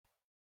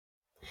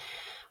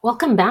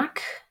Welcome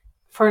back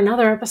for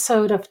another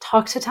episode of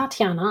Talk to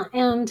Tatiana.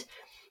 And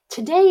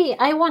today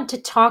I want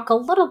to talk a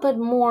little bit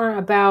more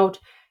about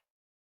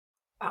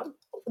uh,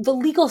 the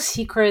legal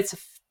secrets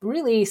of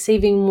really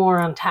saving more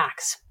on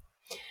tax.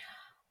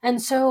 And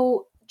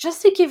so,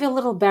 just to give you a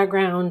little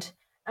background,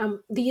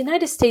 the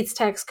United States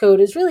tax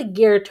code is really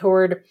geared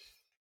toward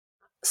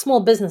small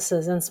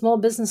businesses. And small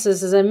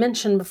businesses, as I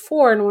mentioned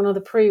before in one of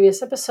the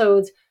previous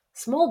episodes,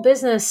 small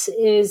business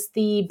is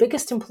the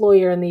biggest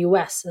employer in the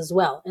US as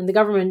well. And the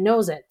government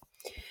knows it.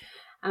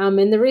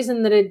 And the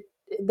reason that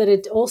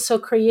it also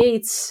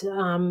creates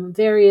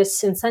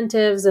various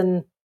incentives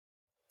and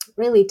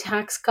really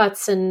tax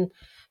cuts and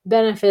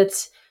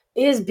benefits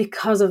is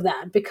because of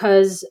that.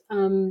 Because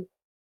the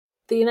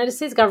United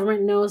States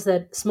government knows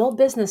that small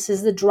business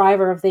is the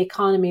driver of the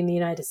economy in the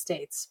United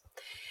States.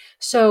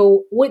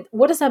 So,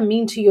 what does that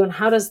mean to you, and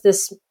how does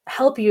this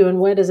help you, and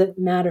why does it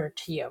matter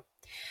to you?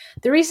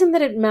 The reason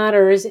that it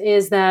matters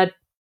is that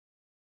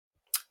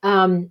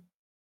um,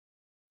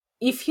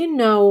 if you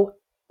know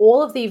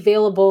all of the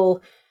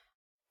available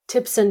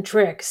tips and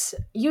tricks,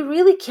 you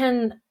really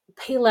can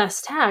pay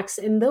less tax.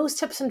 And those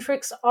tips and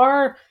tricks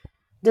are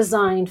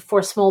designed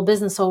for small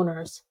business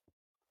owners.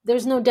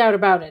 There's no doubt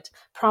about it.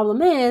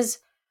 Problem is,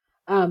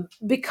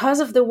 because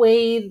of the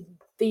way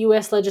the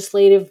US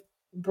legislative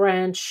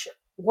branch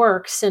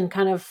works and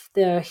kind of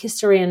the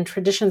history and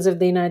traditions of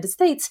the United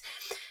States,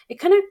 it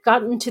kind of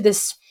got into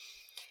this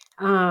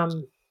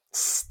um,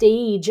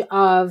 stage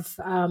of,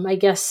 I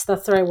guess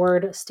that's the right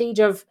word, stage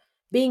of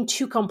being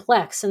too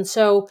complex. And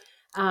so,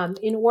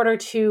 in order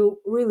to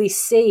really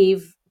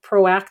save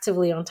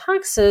proactively on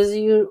taxes,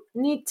 you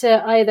need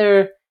to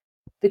either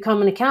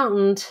become an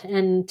accountant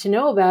and to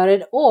know about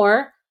it,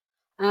 or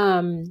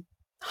um,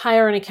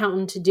 hire an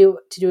accountant to do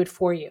it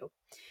for you.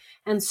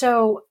 And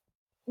so,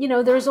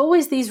 there's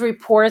always these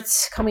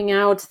reports coming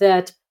out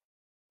that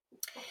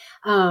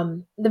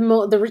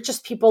the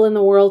richest people in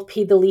the world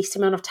pay the least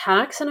amount of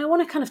tax, and I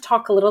want to kind of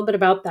talk a little bit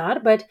about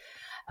that, but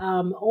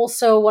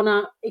also want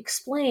to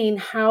explain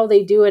how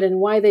they do it and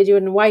why they do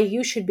it and why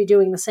you should be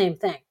doing the same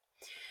thing.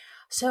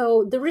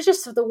 So the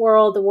richest of the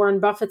world, the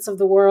Warren Buffetts of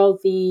the world,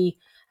 the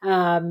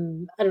I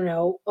don't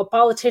know,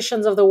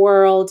 politicians of the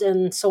world,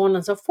 and so on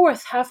and so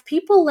forth, have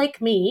people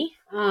like me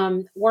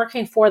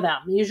working for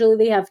them. Usually,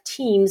 they have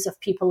teams of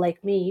people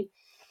like me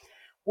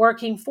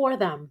working for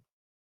them,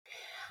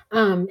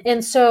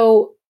 and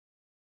so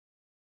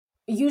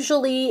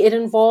usually it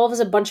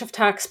involves a bunch of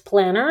tax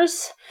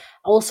planners,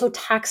 also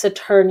tax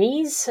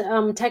attorneys,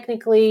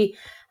 technically,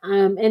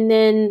 and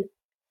then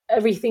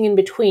everything in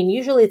between.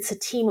 Usually it's a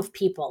team of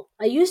people.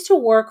 I used to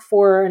work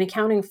for an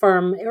accounting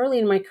firm early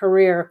in my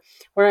career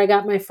where I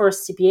got my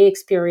first CPA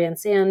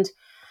experience. And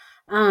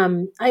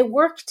I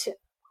worked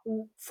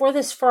for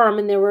this firm,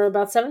 and there were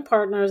about 7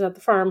 partners at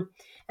the firm.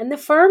 And the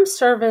firm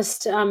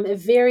serviced a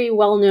very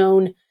well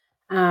known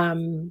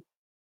um,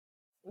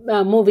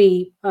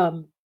 movie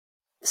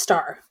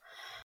star.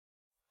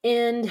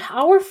 And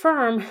our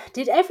firm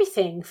did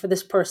everything for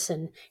this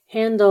person,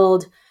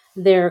 handled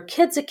their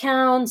kids'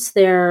 accounts,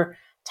 their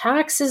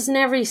taxes in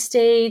every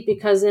state,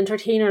 because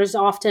entertainers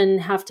often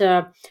have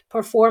to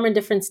perform in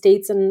different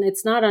states, and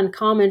it's not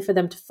uncommon for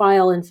them to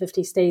file in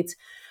 50 states,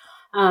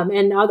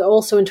 and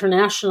also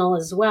international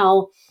as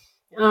well.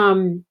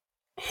 Um,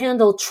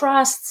 handle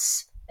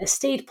trusts,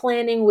 estate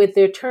planning with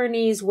the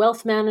attorneys,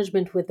 wealth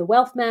management with the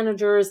wealth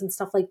managers, and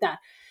stuff like that.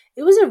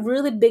 It was a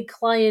really big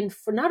client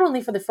for not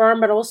only for the firm,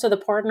 but also the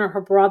partner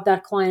who brought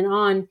that client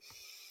on.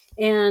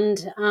 And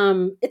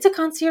it's a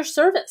concierge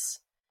service.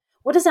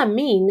 What does that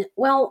mean?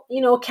 Well,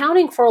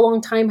 accounting for a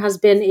long time has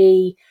been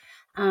a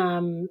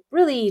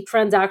really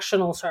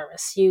transactional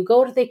service. You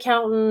go to the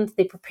accountant,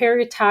 they prepare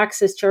your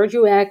taxes, charge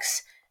you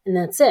X, and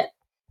that's it.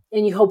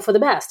 And you hope for the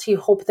best. You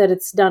hope that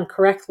it's done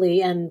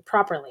correctly and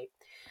properly.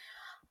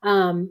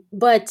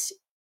 But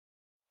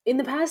in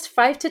the past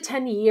 5 to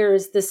 10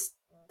 years, the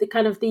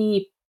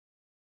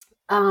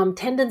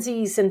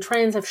tendencies and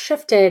trends have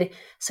shifted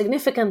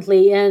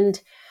significantly,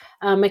 and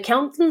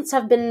accountants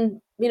have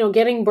been,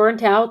 getting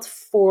burnt out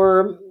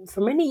for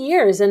many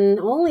years, and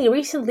only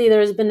recently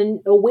there's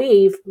been a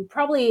wave,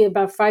 probably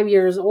about 5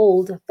 years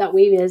old. That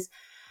wave is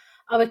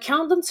of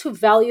accountants who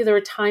value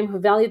their time, who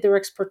value their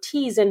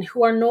expertise, and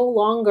who are no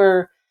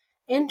longer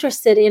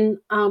interested in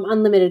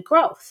unlimited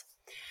growth.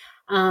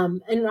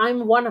 And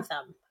I'm one of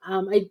them.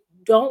 I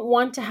don't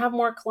want to have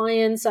more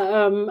clients.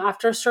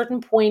 After a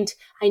certain point,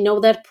 I know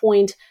that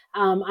point.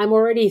 I'm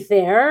already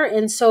there.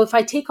 And so if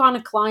I take on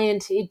a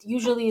client, it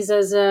usually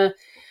is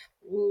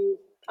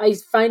I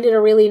find it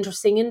a really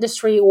interesting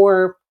industry,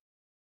 or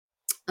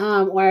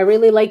I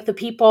really like the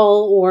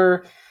people,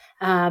 or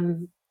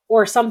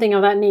something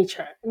of that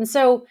nature. And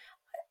so,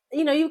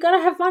 you've got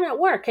to have fun at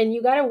work, and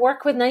you got to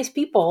work with nice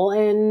people.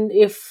 And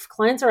if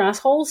clients are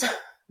assholes,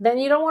 then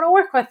you don't want to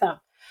work with them.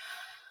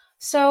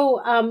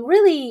 So,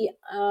 really,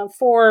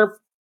 for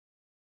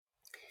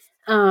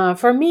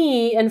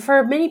me and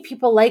for many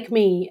people like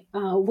me,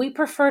 we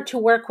prefer to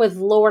work with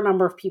lower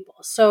number of people.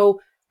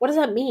 So, what does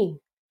that mean?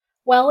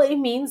 Well, it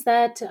means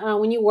that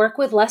when you work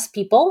with less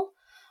people,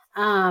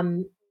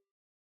 um,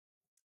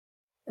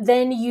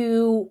 then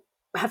you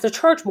have to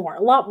charge more,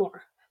 a lot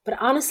more. But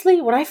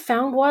honestly, what I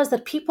found was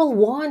that people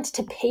want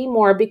to pay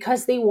more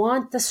because they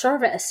want the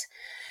service.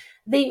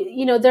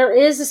 There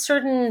is a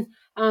certain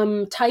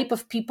type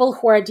of people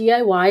who are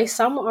DIY.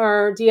 Some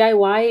are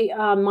DIY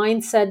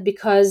mindset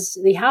because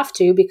they have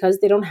to, because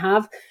they don't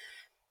have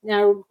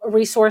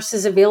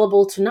resources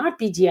available to not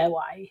be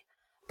DIY.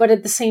 But um,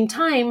 at the same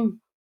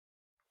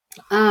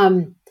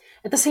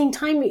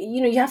time,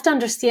 you have to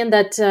understand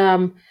that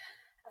um,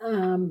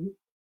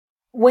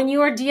 when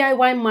you are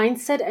DIY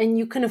mindset and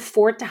you can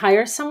afford to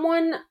hire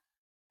someone,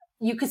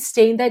 you could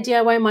stay in that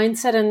DIY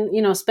mindset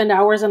and spend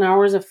hours and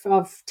hours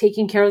of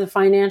taking care of the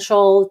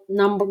financial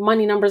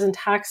money numbers and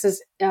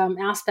taxes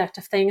aspect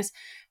of things.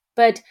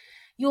 But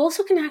you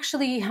also can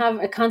actually have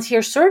a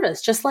concierge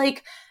service, just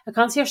like a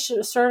concierge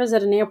service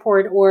at an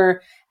airport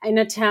or in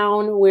a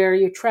town where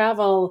you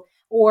travel,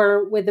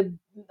 or with a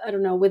I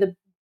don't know, with a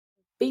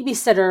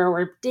babysitter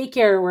or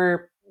daycare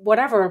or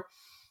whatever.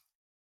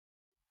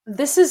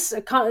 This is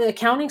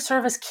accounting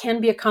service can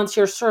be a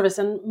concierge service,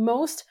 and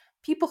most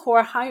people who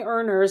are high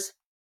earners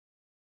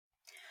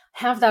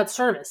have that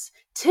service.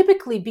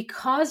 Typically,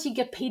 because you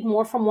get paid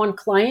more from one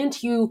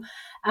client, you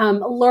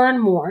learn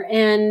more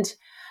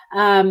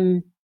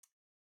um,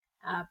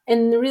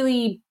 and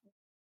really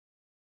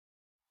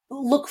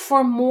look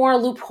for more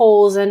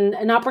loopholes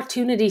and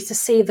opportunities to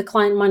save the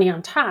client money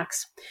on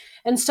tax.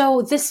 And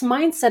so, this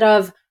mindset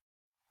of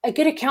a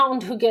good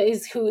accountant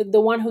who the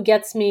one who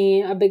gets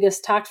me a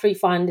biggest tax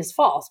refund is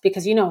false,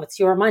 because it's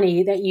your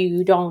money that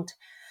you don't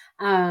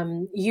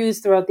use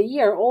throughout the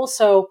year.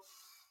 Also,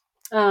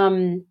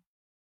 um,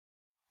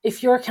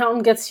 if your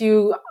accountant gets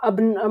you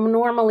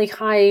abnormally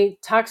high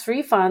tax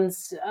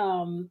refunds,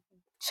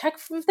 check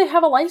if they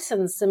have a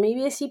license. So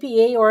maybe a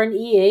CPA or an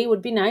EA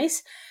would be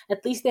nice.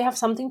 At least they have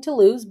something to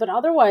lose. But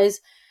otherwise,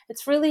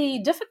 it's really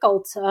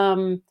difficult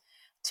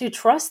to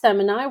trust them.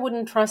 And I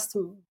wouldn't trust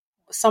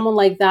someone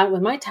like that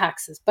with my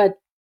taxes. But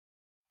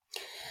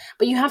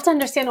you have to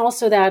understand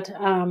also that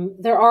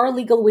there are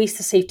legal ways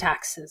to save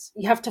taxes.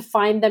 You have to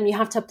find them, you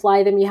have to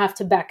apply them, you have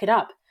to back it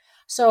up.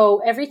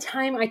 So every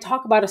time I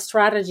talk about a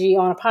strategy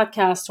on a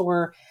podcast,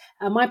 or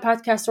my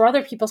podcast or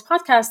other people's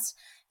podcasts,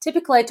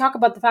 typically I talk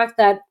about the fact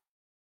that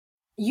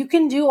you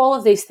can do all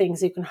of these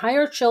things. You can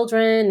hire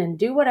children and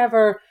do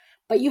whatever,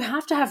 but you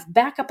have to have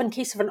backup in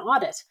case of an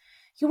audit.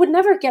 You would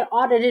never get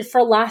audited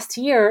for last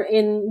year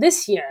in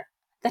this year.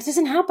 That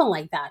doesn't happen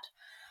like that.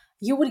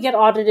 You would get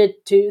audited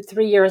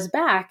 2-3 years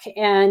back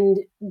and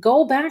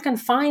go back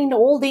and find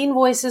all the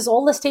invoices,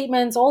 all the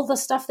statements, all the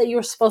stuff that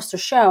you're supposed to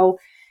show,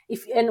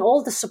 and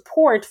all the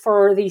support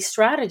for these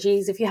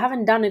strategies if you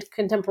haven't done it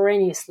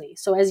contemporaneously.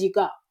 So as you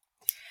go,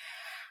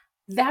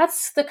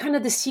 that's the kind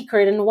of the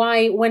secret, and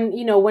why when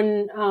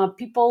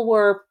people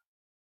were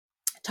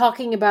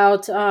talking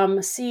about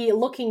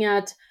looking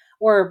at,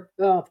 or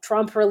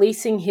Trump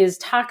releasing his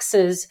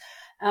taxes.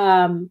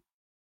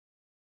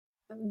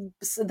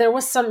 So there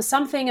was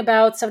something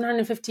about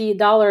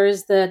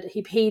 $750 that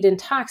he paid in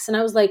tax, and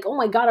I was like, oh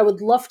my god, I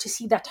would love to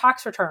see that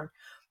tax return,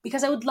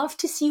 because I would love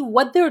to see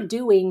what they're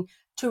doing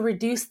to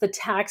reduce the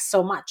tax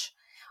so much.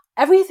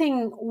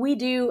 Everything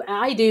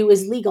I do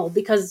is legal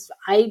because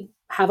I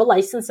have a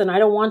license and I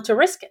don't want to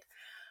risk it.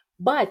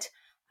 But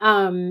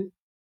um,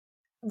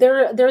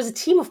 there's a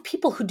team of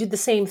people who do the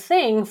same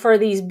thing for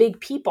these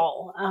big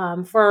people,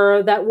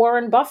 for that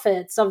Warren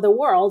Buffetts of the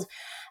world,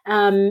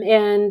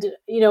 and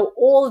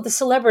all of the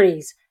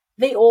celebrities.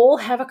 They all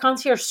have a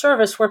concierge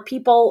service where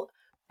people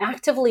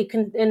actively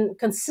and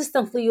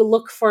consistently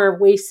look for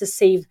ways to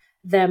save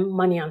them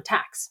money on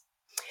tax.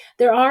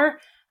 There are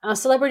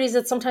celebrities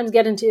that sometimes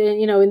get into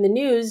in the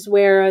news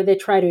where they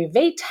try to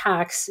evade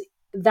tax.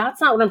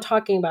 That's not what I'm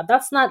talking about.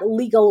 That's not a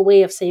legal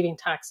way of saving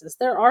taxes.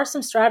 There are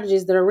some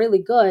strategies that are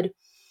really good.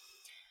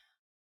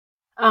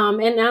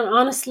 And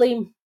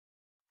honestly,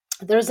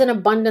 there's an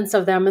abundance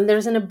of them, and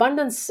there's an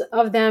abundance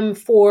of them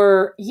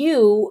for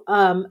you,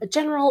 a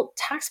general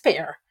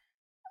taxpayer.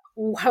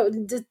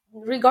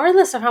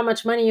 Regardless of how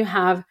much money you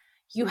have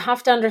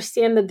to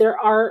understand that there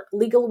are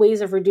legal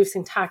ways of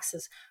reducing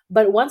taxes.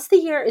 But once the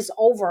year is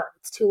over,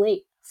 it's too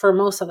late for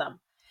most of them.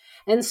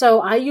 And so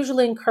I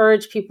usually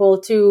encourage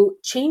people to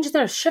shift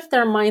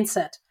their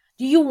mindset.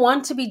 Do you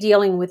want to be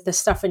dealing with this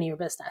stuff in your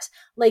business?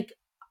 Like,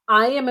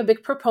 I am a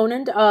big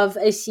proponent of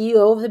a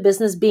CEO of the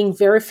business being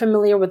very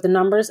familiar with the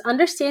numbers,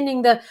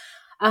 understanding the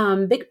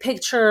big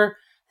picture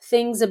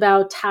things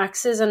about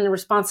taxes and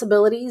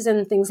responsibilities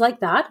and things like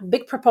that.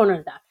 Big proponent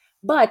of that.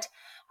 But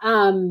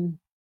I'm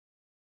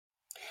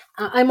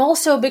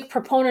also a big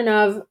proponent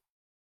of,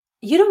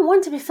 you don't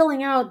want to be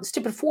filling out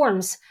stupid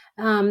forms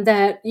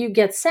that you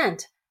get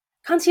sent.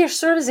 Concierge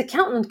service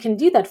accountant can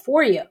do that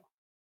for you.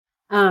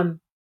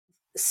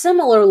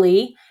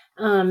 Similarly,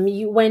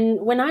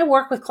 when I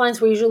work with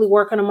clients, we usually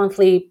work on a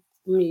monthly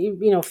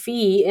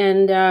fee,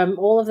 and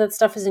all of that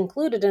stuff is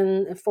included.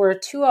 And for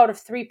 2 out of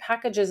 3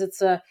 packages,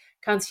 it's a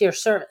concierge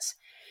service.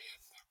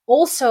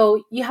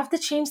 Also, you have to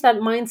change that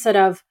mindset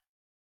of,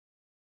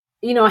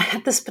 I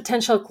had this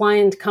potential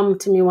client come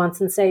to me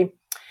once and say,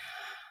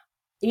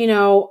 you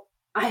know,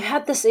 I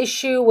had this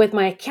issue with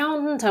my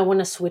accountant. I want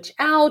to switch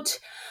out.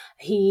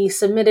 He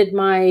submitted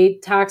my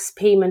tax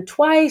payment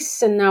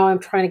twice, and now I'm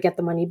trying to get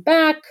the money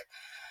back.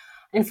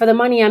 And for the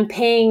money I'm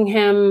paying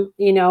him,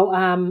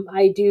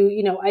 I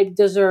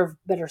deserve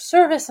better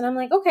service. And I'm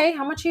like, okay,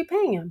 how much are you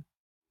paying him?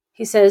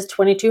 He says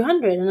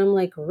 2,200, and I'm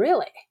like,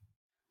 really?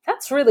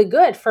 That's really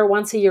good for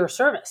once a year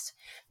service.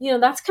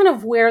 That's kind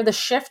of where the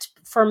shift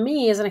for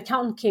me as an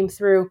accountant came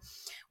through,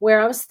 where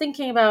I was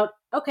thinking about,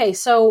 okay,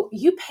 so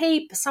you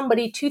pay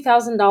somebody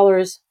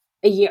 $2,000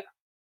 a year.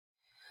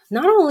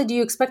 Not only do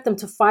you expect them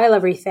to file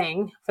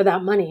everything for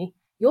that money,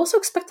 you also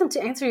expect them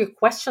to answer your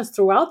questions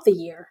throughout the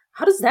year.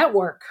 How does that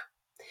work?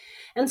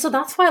 And so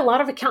that's why a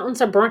lot of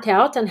accountants are burnt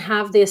out and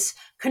have this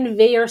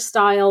conveyor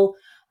style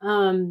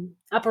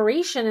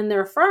operation in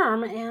their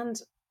firm. And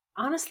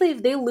honestly,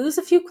 if they lose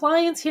a few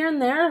clients here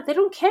and there, they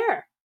don't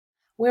care.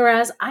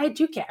 Whereas I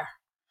do care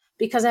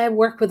because I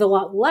work with a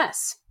lot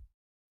less.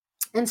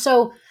 And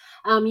so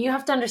you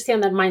have to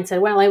understand that mindset.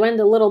 Well, I went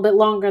a little bit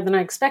longer than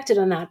I expected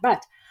on that,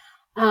 but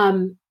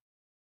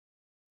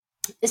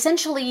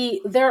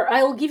essentially,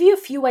 I'll give you a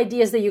few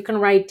ideas that you can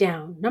write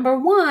down. Number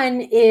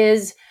one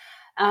is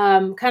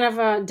kind of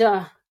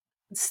a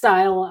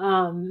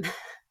style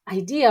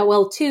idea.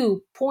 Well,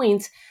 2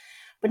 points,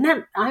 but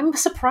I'm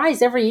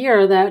surprised every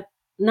year that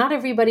not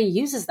everybody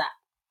uses that.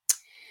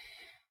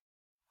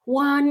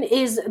 One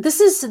is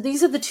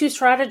these are the 2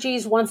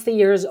 strategies once the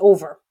year is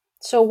over.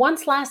 So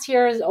once last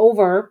year is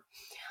over,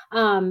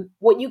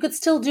 what you could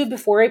still do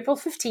before April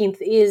 15th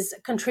is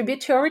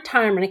contribute to a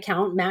retirement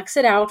account, max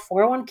it out,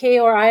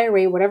 401k or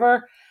IRA,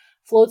 whatever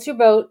floats your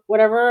boat,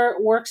 whatever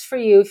works for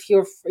you.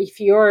 If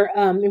your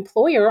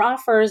employer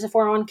offers a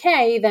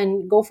 401k,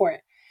 then go for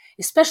it,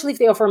 especially if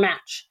they offer a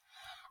match.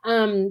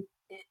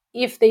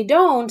 If they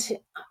don't,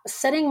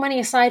 setting money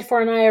aside for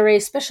an IRA,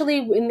 especially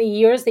in the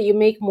years that you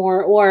make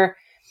more or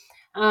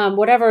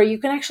whatever, you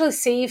can actually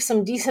save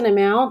some decent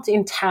amount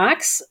in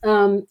tax.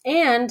 And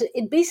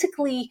it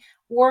basically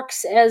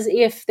works as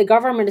if the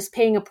government is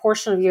paying a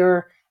portion of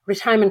your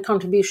retirement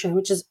contribution,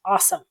 which is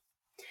awesome.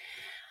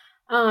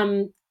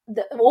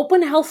 The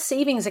Open Health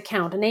Savings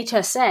Account, an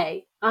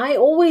HSA, I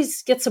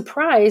always get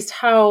surprised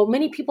how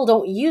many people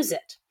don't use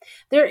it.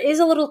 There is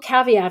a little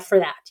caveat for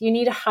that. You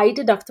need a high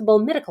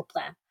deductible medical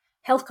plan,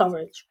 health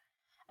coverage.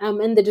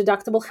 And the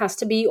deductible has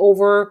to be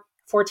over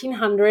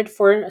 $1,400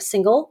 for a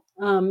single.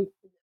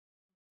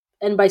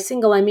 And by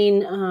single, I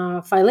mean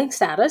filing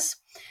status.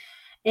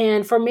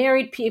 And for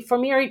married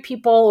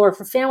people or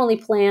for family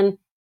plan,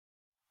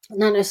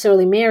 not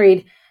necessarily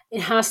married,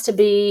 it has to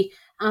be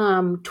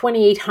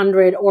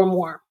 2,800 or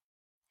more.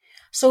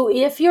 So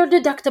if your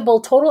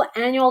total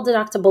annual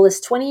deductible is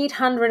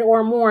 2,800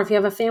 or more, if you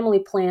have a family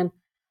plan,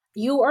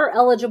 you are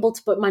eligible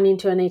to put money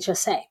into an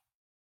HSA.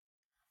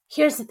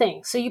 Here's the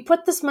thing. So you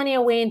put this money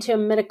away into a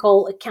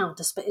medical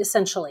account,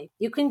 essentially.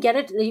 You can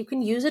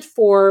use it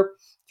for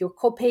your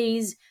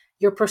copays,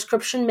 your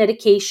prescription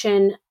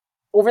medication.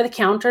 Over the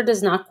counter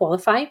does not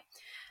qualify.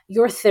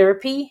 Your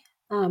therapy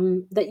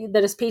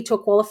that is paid to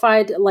a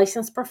qualified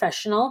licensed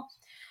professional,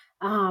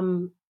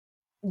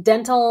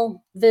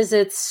 dental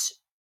visits,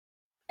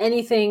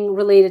 anything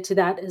related to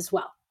that as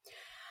well.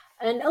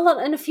 And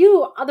a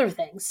few other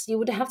things. You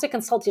would have to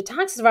consult your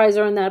tax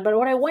advisor on that. But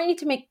what I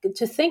want you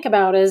to think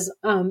about is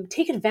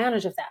take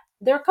advantage of that.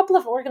 There are a couple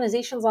of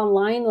organizations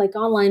online, like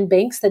online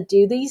banks, that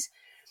do these.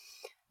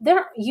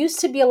 There used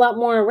to be a lot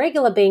more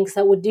regular banks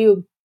that would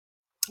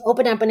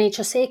open up an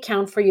HSA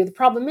account for you. The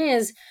problem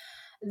is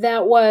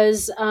that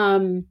was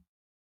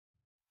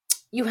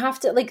you have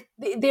to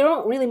they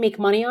don't really make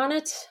money on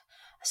it.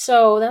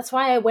 So that's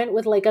why I went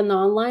with an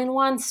online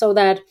one, so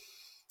that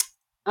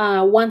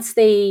once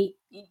they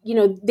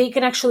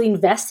can actually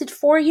invest it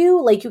for you.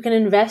 Like you can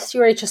invest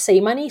your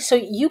HSA money, so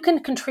you can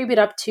contribute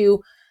up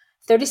to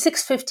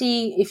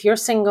 $3,650 if you're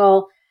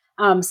single,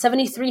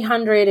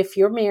 $7,300 if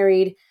you're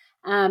married,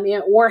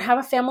 or have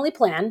a family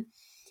plan.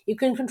 You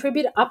can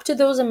contribute up to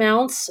those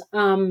amounts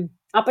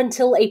up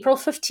until April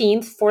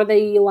 15th for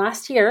the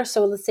last year.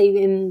 So let's say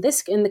in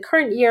the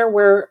current year,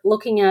 we're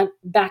looking at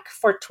back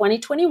for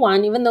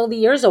 2021, even though the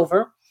year's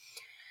over.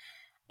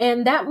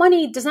 And that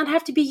money does not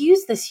have to be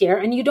used this year,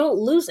 and you don't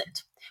lose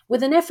it.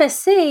 With an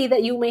FSA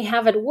that you may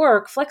have at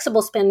work,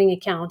 flexible spending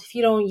account, if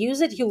you don't use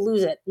it, you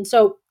lose it. And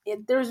so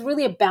there's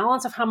really a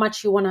balance of how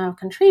much you want to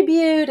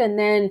contribute, and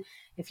then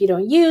if you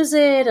don't use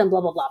it, and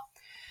blah, blah, blah.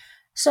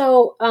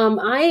 So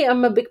I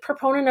am a big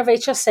proponent of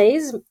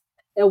HSAs.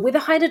 With a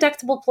high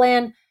deductible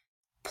plan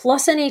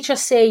plus an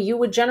HSA, you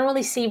would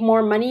generally save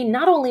more money,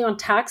 not only on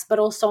tax, but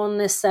also on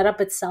this setup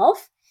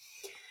itself.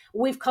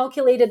 We've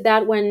calculated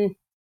that when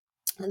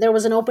there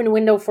was an open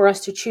window for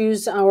us to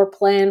choose our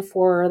plan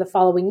for the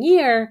following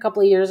year, a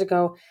couple of years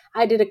ago,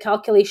 I did a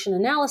calculation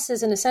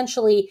analysis, and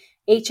essentially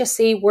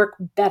HSA work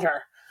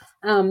better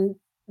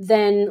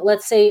than,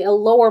 let's say, a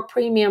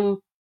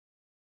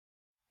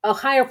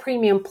higher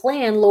premium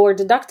plan, lower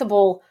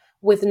deductible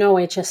with no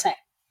HSA.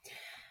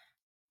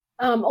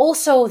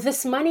 Also,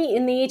 this money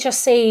in the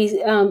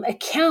HSA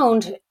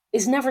account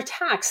is never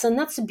taxed, and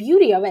that's the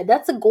beauty of it.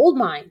 That's a gold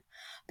mine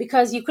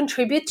because you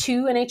contribute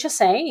to an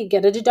HSA, you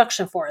get a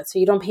deduction for it, so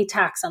you don't pay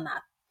tax on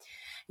that.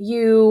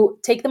 You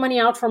take the money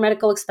out for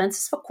medical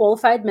expenses, for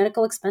qualified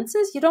medical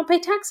expenses, you don't pay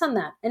tax on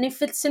that. And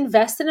if it's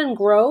invested and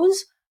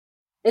grows,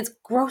 it's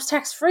gross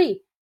tax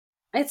free.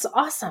 It's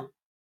awesome.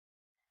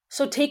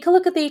 So take a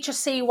look at the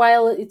HSA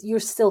while you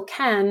still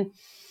can.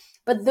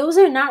 But those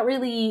are not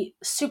really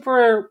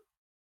super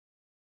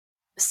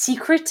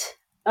secret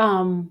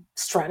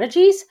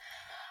strategies,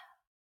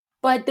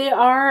 but they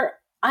are.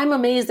 I'm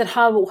amazed at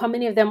how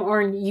many of them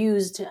aren't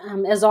used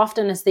as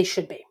often as they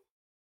should be.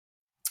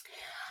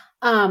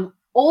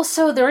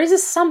 Also, there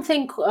is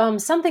something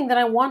that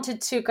I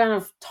wanted to kind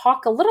of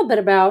talk a little bit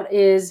about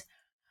is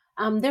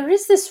there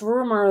is this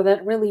rumor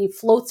that really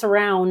floats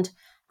around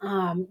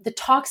that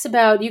talks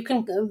about you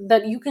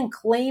can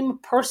claim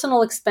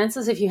personal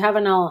expenses if you have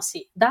an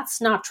LLC. That's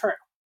not true.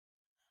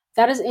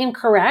 That is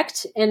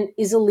incorrect and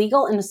is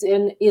illegal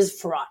and is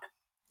fraud.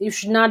 You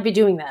should not be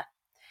doing that.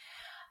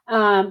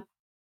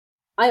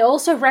 I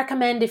also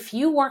recommend if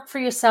you work for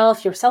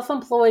yourself, you're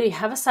self-employed, you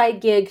have a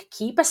side gig,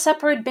 keep a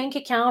separate bank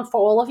account for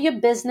all of your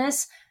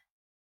business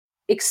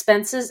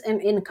expenses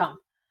and income.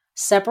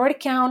 Separate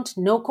account,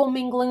 no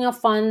commingling of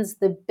funds,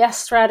 the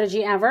best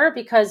strategy ever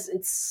because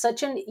it's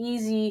such an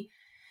easy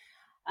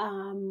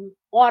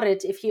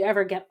audit if you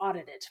ever get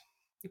audited.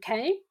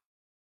 Okay?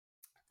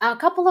 A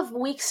couple of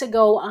weeks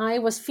ago, I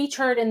was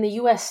featured in the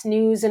US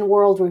News and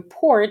World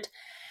Report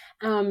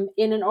in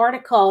an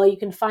article. You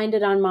can find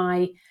it on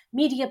my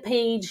media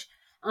page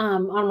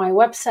on my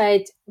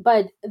website.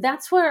 But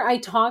that's where I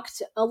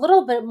talked a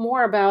little bit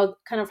more about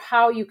kind of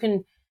how you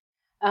can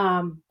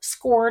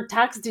score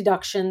tax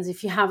deductions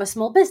if you have a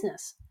small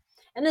business.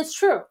 And it's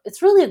true.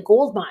 It's really a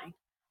gold mine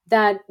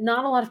that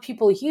not a lot of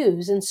people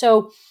use. And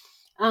so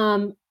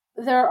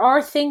there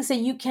are things that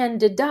you can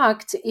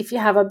deduct if you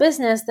have a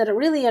business that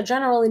really are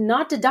generally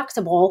not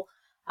deductible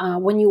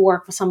when you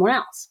work for someone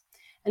else.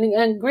 And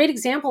a great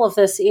example of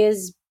this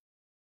is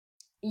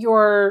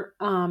your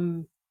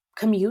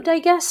commute, I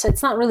guess.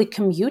 It's not really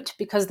commute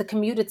because the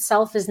commute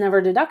itself is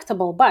never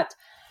deductible. But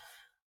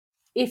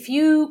if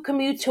you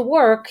commute to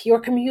work,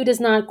 your commute is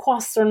not,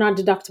 costs are not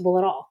deductible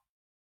at all.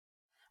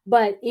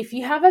 But if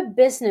you have a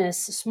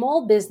business, a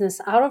small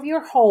business out of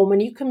your home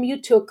and you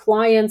commute to a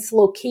client's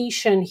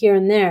location here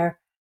and there,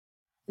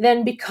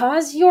 then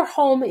because your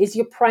home is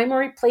your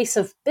primary place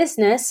of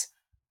business,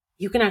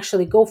 you can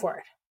actually go for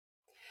it.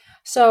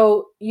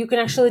 So you can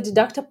actually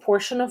deduct a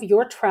portion of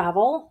your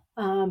travel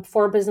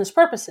for business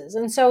purposes.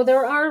 And so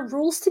there are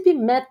rules to be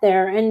met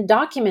there and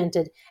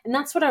documented. And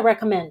that's what I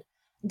recommend.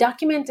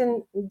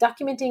 Documenting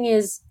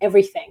is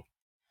everything.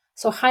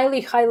 So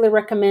highly, highly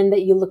recommend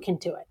that you look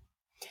into it.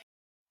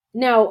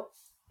 Now,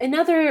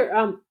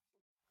 another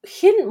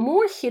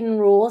more hidden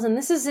rules, and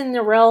this is in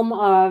the realm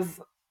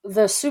of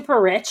the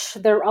super rich,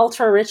 the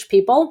ultra rich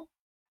people,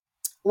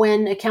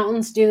 when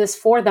accountants do this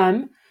for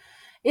them,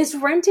 is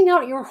renting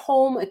out your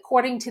home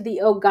according to the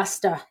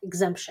Augusta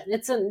exemption.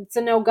 It's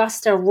an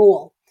Augusta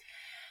rule.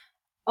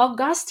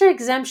 Augusta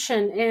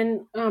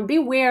exemption, and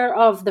beware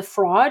of the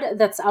fraud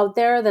that's out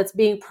there that's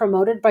being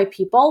promoted by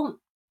people.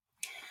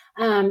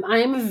 I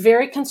am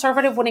very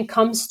conservative when it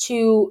comes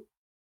to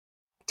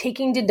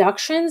taking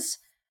deductions.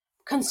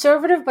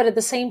 Conservative, but at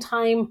the same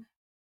time,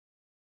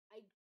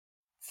 I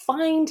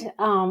find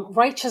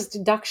righteous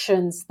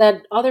deductions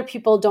that other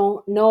people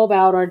don't know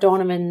about or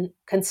don't even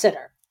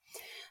consider.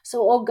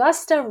 So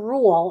Augusta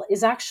rule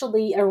is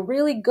actually a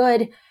really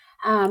good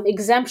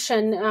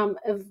exemption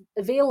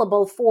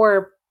available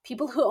for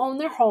people who own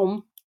their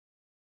home.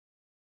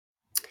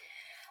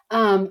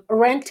 Can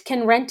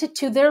rent it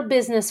to their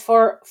business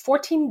for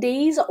 14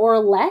 days or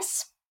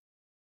less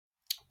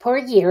per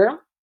year.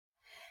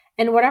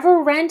 And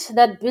whatever rent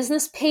that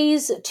business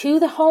pays to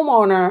the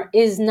homeowner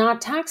is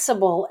not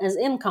taxable as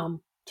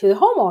income to the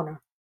homeowner.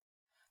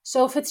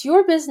 So if it's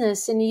your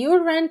business and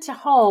you rent a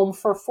home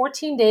for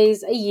 14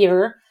 days a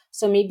year,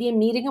 so maybe a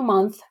meeting a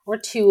month or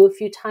two, a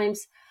few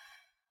times,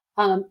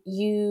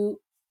 you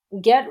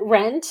get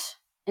rent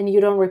and you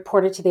don't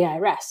report it to the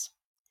IRS.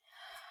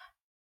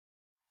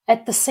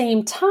 At the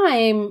same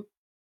time,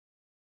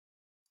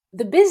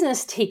 the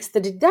business takes the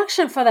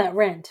deduction for that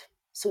rent.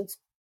 So it's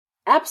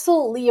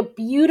absolutely a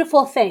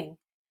beautiful thing.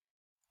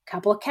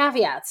 Couple of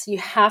caveats. You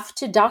have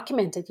to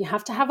document it. You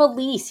have to have a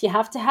lease. You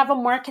have to have a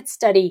market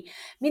study. I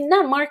mean,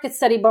 not market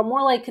study, but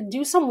more like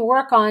do some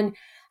work on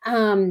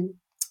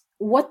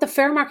what the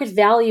fair market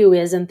value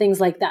is and things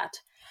like that.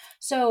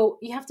 So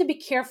you have to be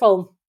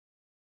careful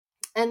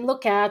and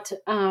look at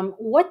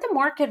what the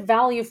market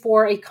value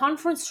for a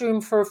conference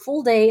room for a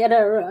full day at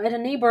a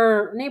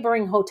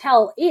neighboring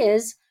hotel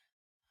is.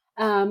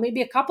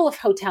 Maybe a couple of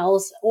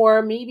hotels,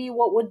 or maybe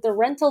what would the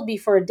rental be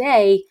for a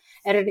day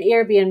at an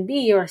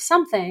Airbnb or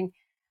something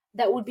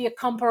that would be a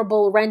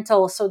comparable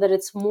rental so that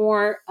it's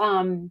more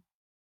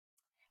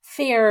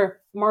fair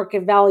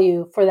market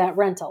value for that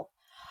rental.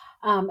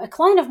 A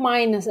client of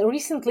mine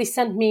recently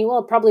sent me,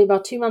 well, probably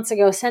about 2 months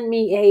ago, sent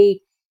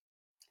me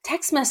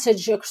text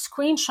message, a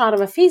screenshot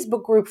of a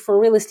Facebook group for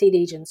real estate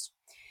agents.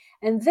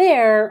 And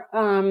there,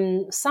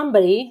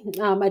 somebody,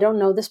 I don't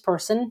know this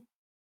person,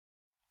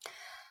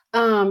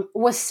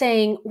 was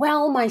saying,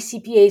 well, my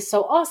CPA is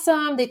so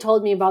awesome. They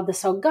told me about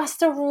this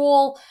Augusta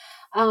rule.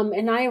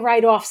 And I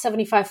write off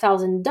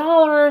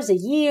 $75,000 a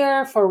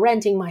year for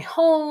renting my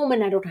home,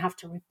 and I don't have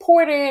to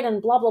report it,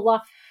 and blah, blah,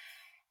 blah.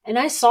 And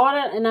I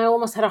saw it and I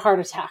almost had a heart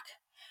attack.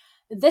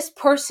 This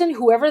person,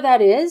 whoever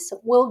that is,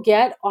 will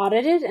get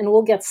audited and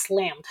will get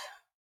slammed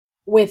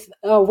with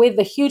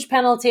a huge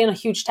penalty and a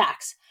huge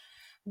tax,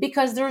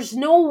 because there's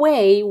no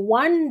way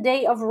one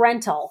day of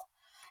rental,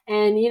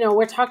 and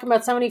we're talking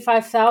about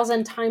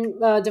 75,000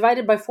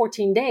 divided by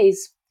 14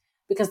 days,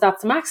 because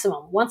that's the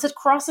maximum. Once it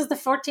crosses the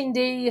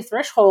 14-day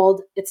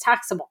threshold, it's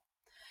taxable.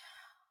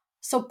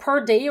 So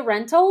per day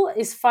rental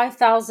is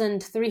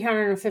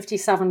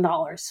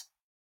 $5,357.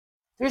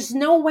 There's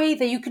no way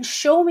that you can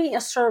show me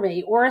a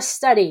survey or a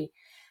study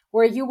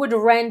where you would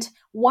rent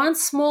one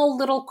small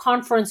little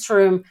conference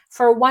room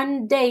for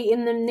one day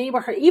in the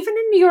neighborhood, even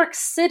in New York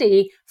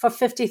City, for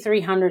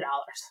 $5,300.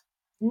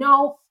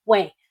 No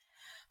way.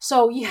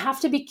 So you have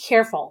to be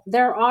careful.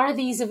 There are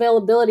these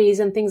availabilities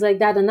and things like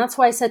that. And that's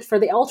why I said for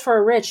the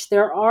ultra rich,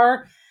 there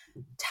are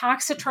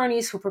tax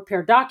attorneys who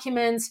prepare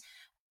documents.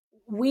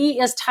 We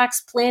as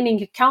tax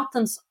planning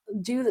accountants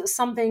do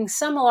something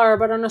similar,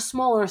 but on a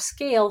smaller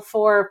scale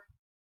for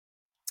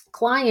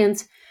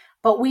clients.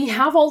 But we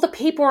have all the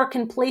paperwork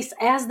in place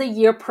as the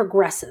year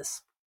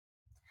progresses.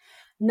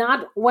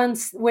 Not when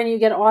you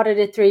get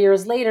audited 3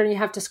 years later and you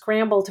have to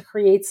scramble to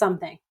create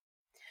something.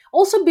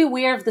 Also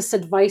beware of this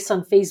advice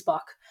on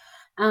Facebook.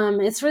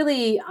 It's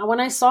really, when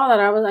I saw that,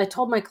 I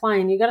told my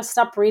client, you got to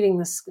stop reading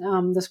this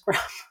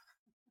crap.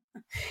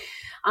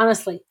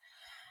 Honestly.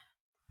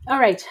 All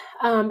right.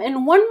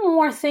 And one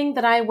more thing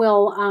that I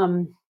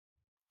will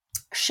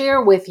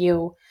share with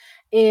you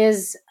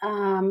is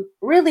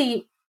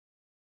really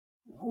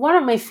one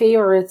of my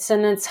favorites,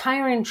 and it's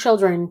hiring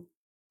children.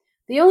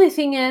 The only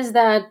thing is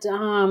that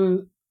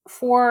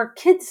for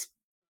kids,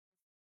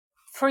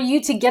 for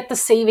you to get the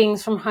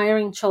savings from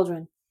hiring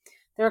children,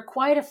 there are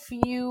quite a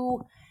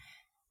few,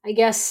 I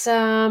guess,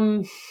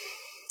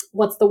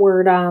 what's the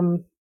word?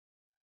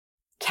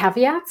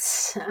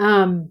 Caveats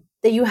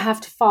that you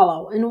have to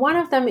follow. And one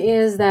of them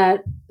is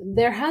that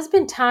there has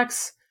been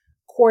tax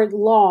court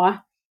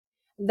law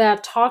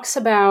that talks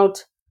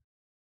about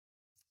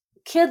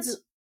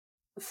kids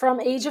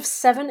from age of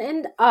 7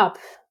 and up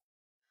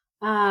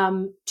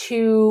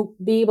to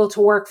be able to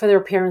work for their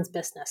parents'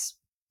 business.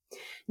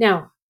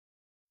 Now,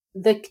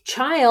 the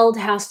child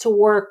has to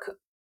work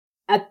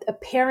at a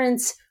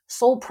parent's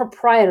sole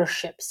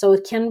proprietorship. So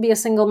it can be a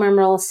single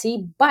member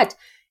LLC, but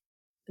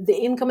the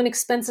income and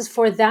expenses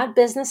for that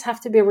business have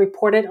to be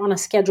reported on a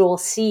Schedule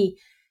C,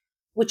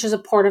 which is a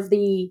part of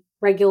the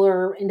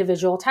regular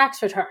individual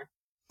tax return.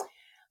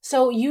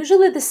 So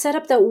usually the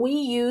setup that we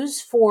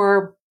use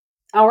for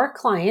our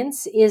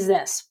clients is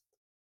this.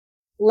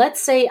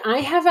 Let's say I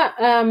have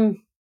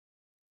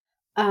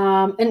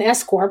an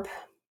S Corp,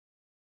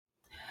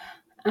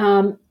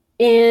 and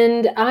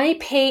I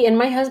pay, and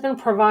my husband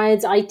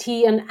provides IT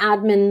and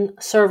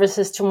admin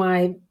services to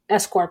my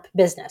S Corp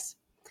business,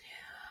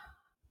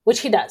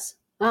 which he does.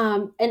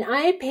 And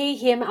I pay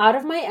him out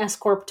of my S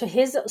Corp to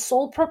his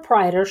sole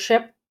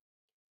proprietorship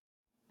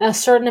a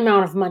certain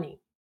amount of money.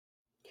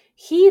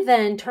 He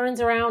then turns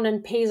around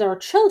and pays our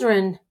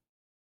children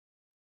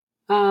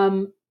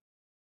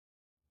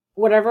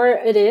whatever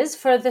it is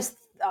for this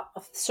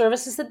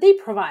services that they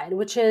provide,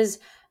 which is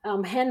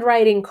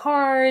handwriting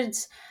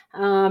cards,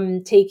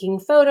 taking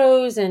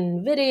photos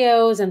and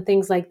videos and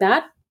things like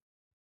that.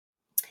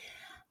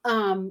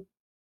 And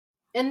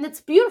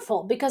it's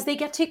beautiful because they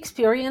get to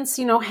experience,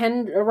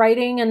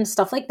 handwriting and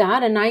stuff like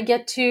that. And I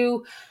get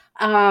to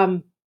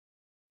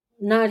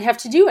not have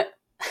to do it.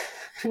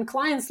 And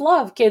clients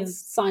love kids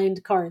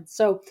signed cards.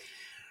 So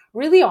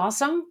really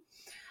awesome.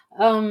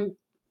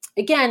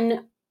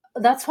 Again,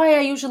 that's why I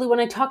usually, when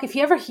I talk, if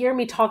you ever hear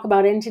me talk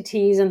about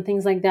entities and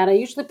things like that, I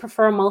usually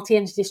prefer a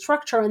multi-entity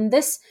structure. And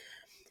this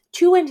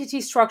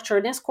two-entity structure,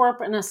 an S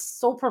Corp and a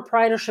sole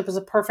proprietorship, is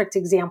a perfect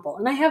example.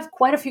 And I have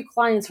quite a few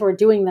clients who are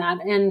doing that.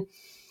 And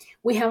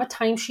we have a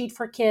timesheet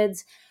for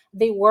kids.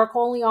 They work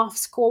only off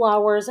school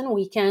hours and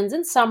weekends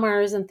and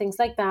summers and things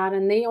like that.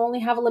 And they only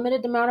have a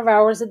limited amount of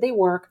hours that they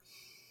work.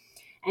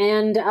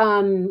 And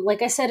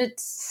like I said,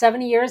 it's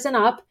 7 years and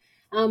up.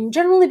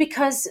 Generally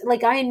because,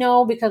 I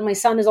know, because my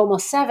son is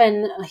almost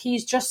 7,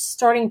 he's just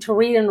starting to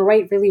read and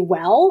write really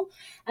well.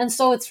 And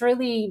so it's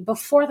really,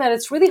 before that,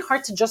 it's really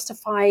hard to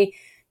justify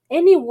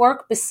any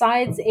work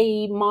besides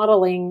a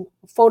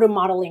photo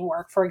modeling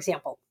work, for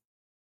example.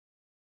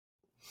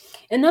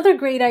 Another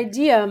great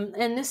idea,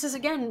 and this is,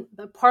 again,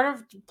 part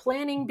of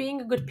planning,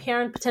 being a good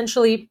parent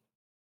potentially,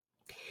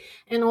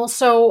 and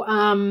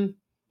also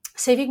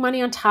saving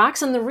money on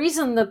tax. And the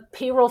reason the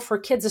payroll for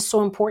kids is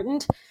so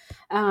important,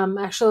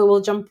 actually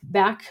we'll jump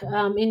back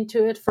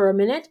into it for a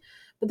minute,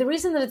 but the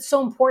reason that it's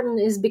so important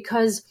is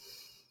because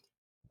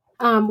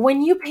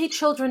When you pay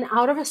children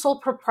out of a sole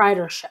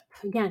proprietorship,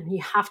 again,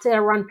 you have to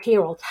run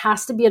payroll. It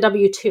has to be a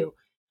W-2.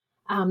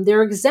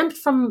 They're exempt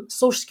from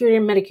Social Security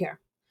and Medicare.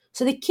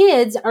 So the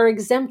kids are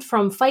exempt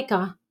from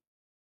FICA.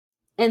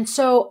 And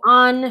so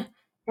on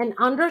and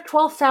under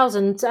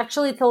 12,000, it's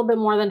actually a little bit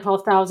more than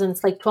 12,000.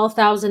 It's like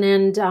 12,000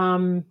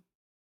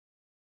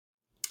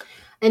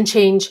 and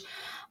change.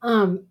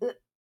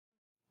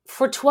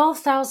 For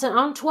 12,000,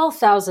 on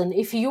 12,000,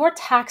 if your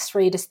tax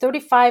rate is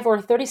 35 or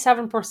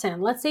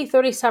 37%, let's say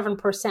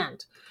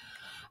 37%,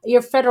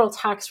 your federal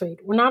tax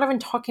rate, we're not even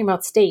talking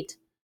about state,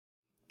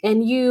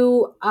 and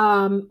you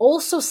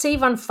also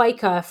save on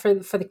FICA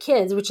for the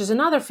kids, which is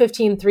another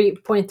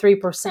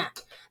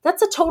 15.3%.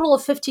 That's a total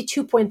of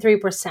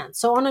 52.3%.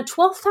 So on a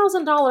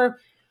 $12,000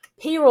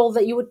 payroll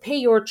that you would pay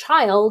your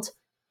child,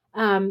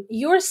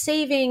 you're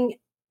saving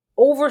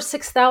over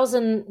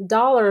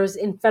 $6,000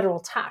 in federal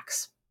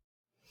tax.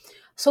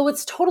 So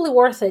it's totally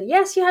worth it.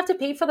 Yes, you have to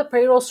pay for the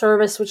payroll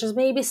service, which is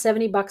maybe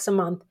 $70 a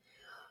month,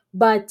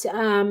 but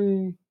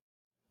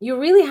you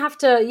really have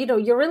to,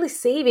 you're really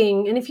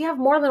saving. And if you have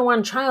more than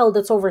one child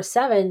that's over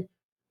 7,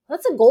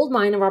 that's a gold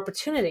mine of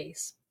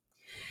opportunities.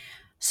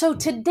 So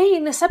today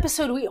in this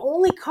episode, we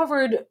only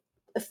covered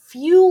a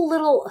few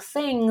little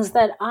things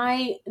that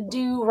I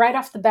do right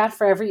off the bat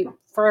for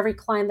every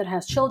client that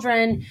has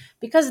children,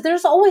 because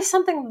there's always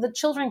something that the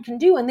children can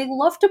do, and they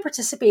love to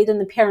participate in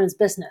the parents'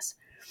 business.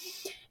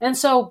 And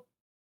so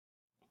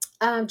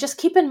just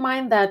keep in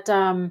mind that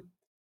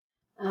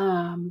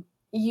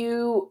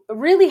you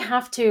really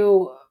have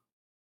to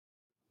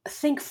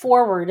think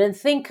forward and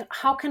think,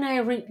 how can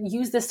I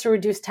use this to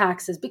reduce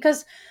taxes?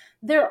 Because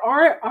there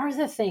are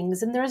other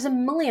things, and there's a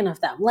million of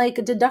them, like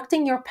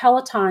deducting your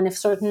Peloton if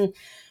certain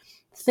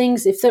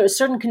things, if there are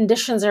certain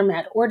conditions are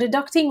met, or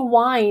deducting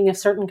wine if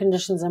certain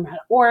conditions are met,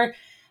 or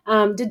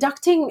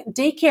deducting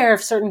daycare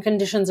if certain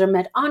conditions are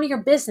met on your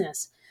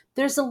business.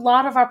 There's a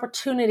lot of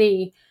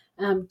opportunity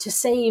to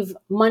save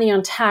money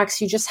on tax.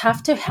 You just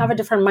have to have a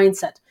different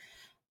mindset.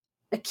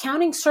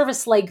 Accounting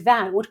service like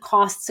that would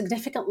cost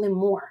significantly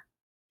more.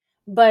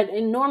 But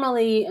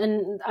normally,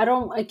 and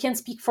I can't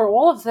speak for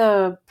all of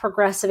the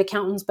progressive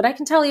accountants, but I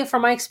can tell you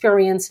from my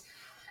experience,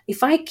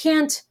 if I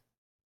can't,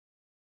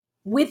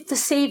 with the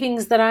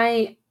savings that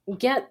I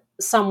get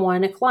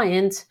someone, a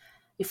client,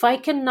 if I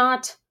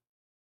cannot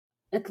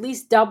at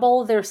least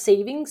double their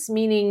savings,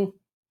 meaning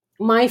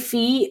my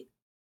fee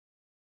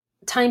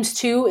times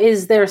 2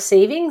 is their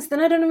savings, then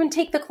I don't even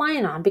take the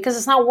client on, because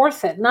it's not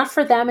worth it, not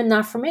for them and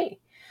not for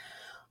me.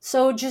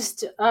 So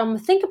just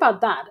think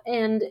about that.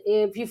 And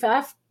if you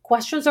have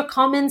questions or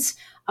comments,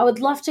 I would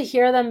love to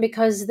hear them,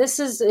 because this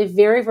is a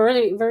very,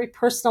 very, very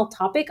personal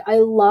topic. I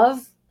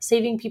love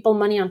saving people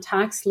money on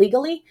tax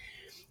legally,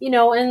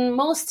 and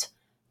most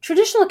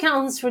traditional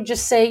accountants would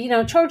just say,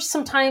 charge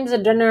sometimes a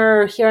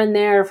dinner here and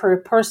there for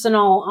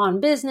personal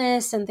on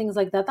business and things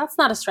like that. That's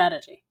not a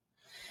strategy.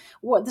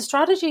 What the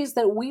strategies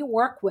that we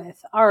work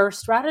with are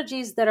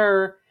strategies that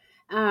are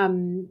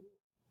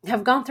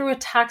have gone through a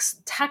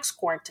tax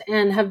court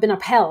and have been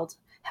upheld,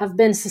 have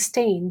been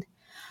sustained.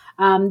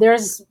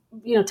 There's,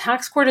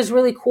 tax court is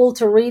really cool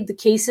to read the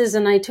cases,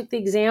 and I took the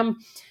exam.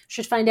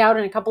 Should find out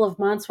in a couple of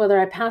months whether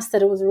I passed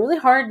it. It was a really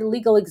hard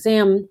legal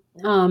exam,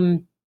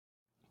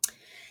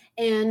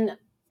 and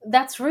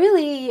that's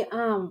really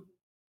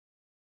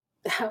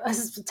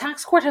the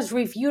tax court has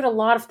reviewed a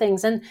lot of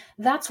things, and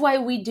that's why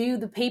we do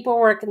the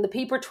paperwork and the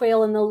paper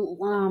trail and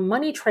the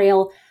money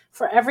trail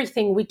for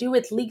everything. We do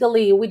it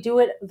legally, we do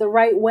it the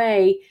right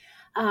way,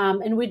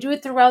 and we do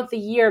it throughout the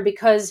year,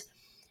 because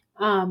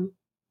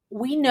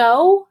we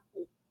know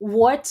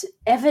what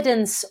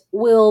evidence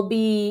will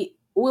be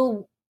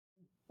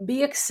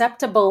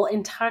acceptable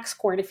in tax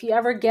court if you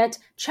ever get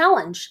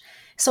challenged,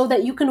 so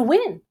that you can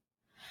win.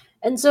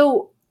 And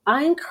so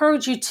I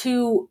encourage you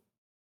to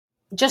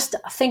just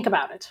think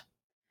about it.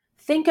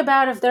 Think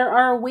about if there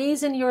are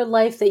ways in your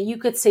life that you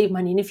could save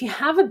money. And if you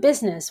have a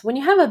business, when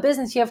you have a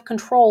business, you have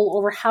control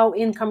over how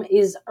income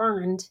is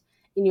earned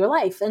in your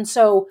life. And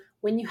so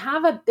when you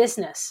have a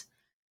business,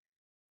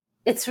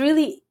 it's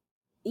really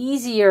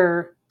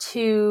easier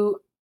to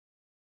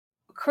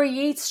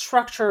create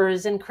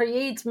structures and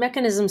create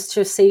mechanisms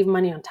to save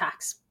money on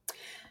tax.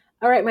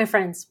 All right, my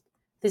friends,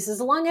 this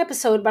is a long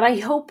episode, but I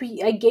hope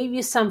I gave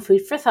you some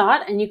food for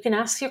thought, and you can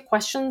ask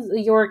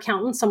your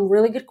accountant some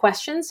really good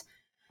questions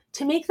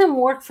to make them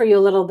work for you a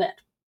little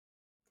bit.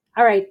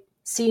 All right,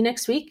 see you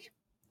next week,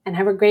 and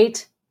have a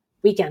great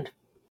weekend.